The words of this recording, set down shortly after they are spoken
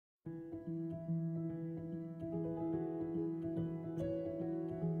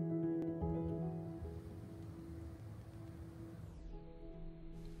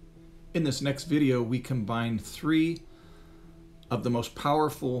In this next video, we combine 3 of the most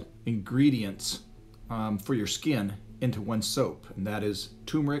powerful ingredients for your skin into one soap, and that is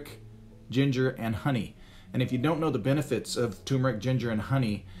turmeric, ginger, and honey. And if you don't know the benefits of turmeric, ginger, and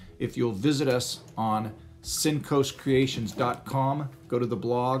honey, if you'll visit us on sincoastcreations.com, go to the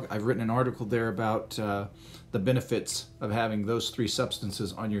blog. I've written an article there about the benefits of having those 3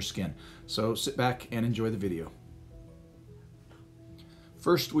 substances on your skin. So sit back and enjoy the video.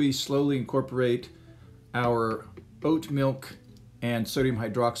 First, we slowly incorporate our oat milk and sodium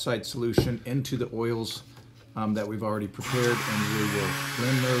hydroxide solution into the oils that we've already prepared, and we will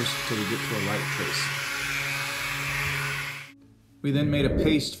blend those till we get to a light trace. We then made a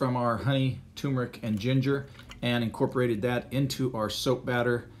paste from our honey, turmeric, and ginger and incorporated that into our soap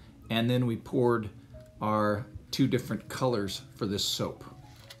batter, and then we poured our 2 different colors for this soap.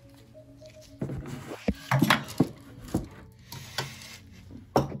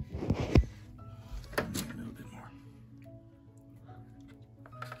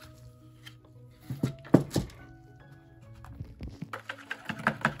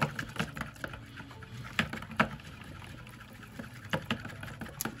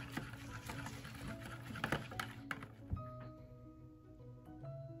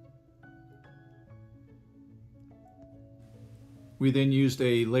 We then used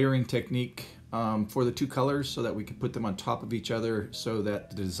a layering technique for the 2 colors so that we could put them on top of each other so that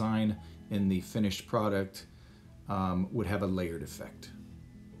the design in the finished product would have a layered effect.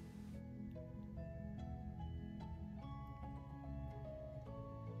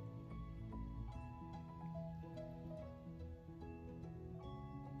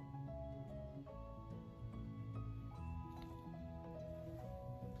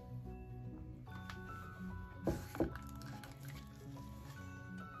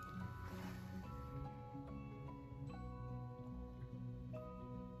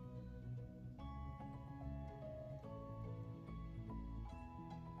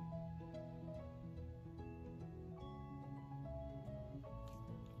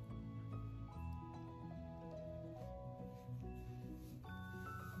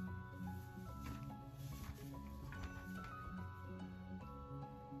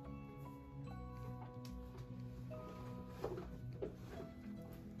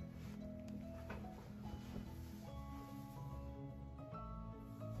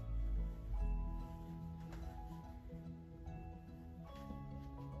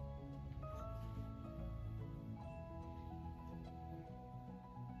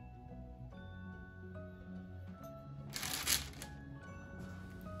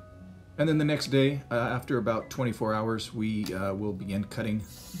 And then the next day, after about 24 hours, we will begin cutting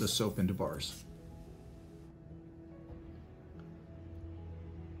the soap into bars.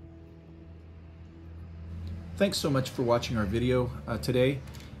 Thanks so much for watching our video today.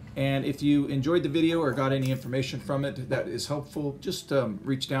 And if you enjoyed the video or got any information from it that is helpful, just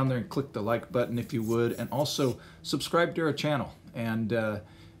reach down there and click the like button if you would. And also subscribe to our channel and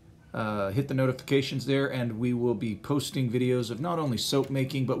hit the notifications there, and we will be posting videos of not only soap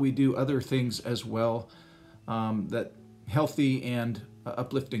making, but we do other things as well, that healthy and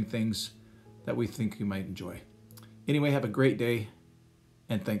uplifting things that we think you might enjoy. Anyway, have a great day,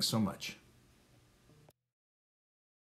 and thanks so much.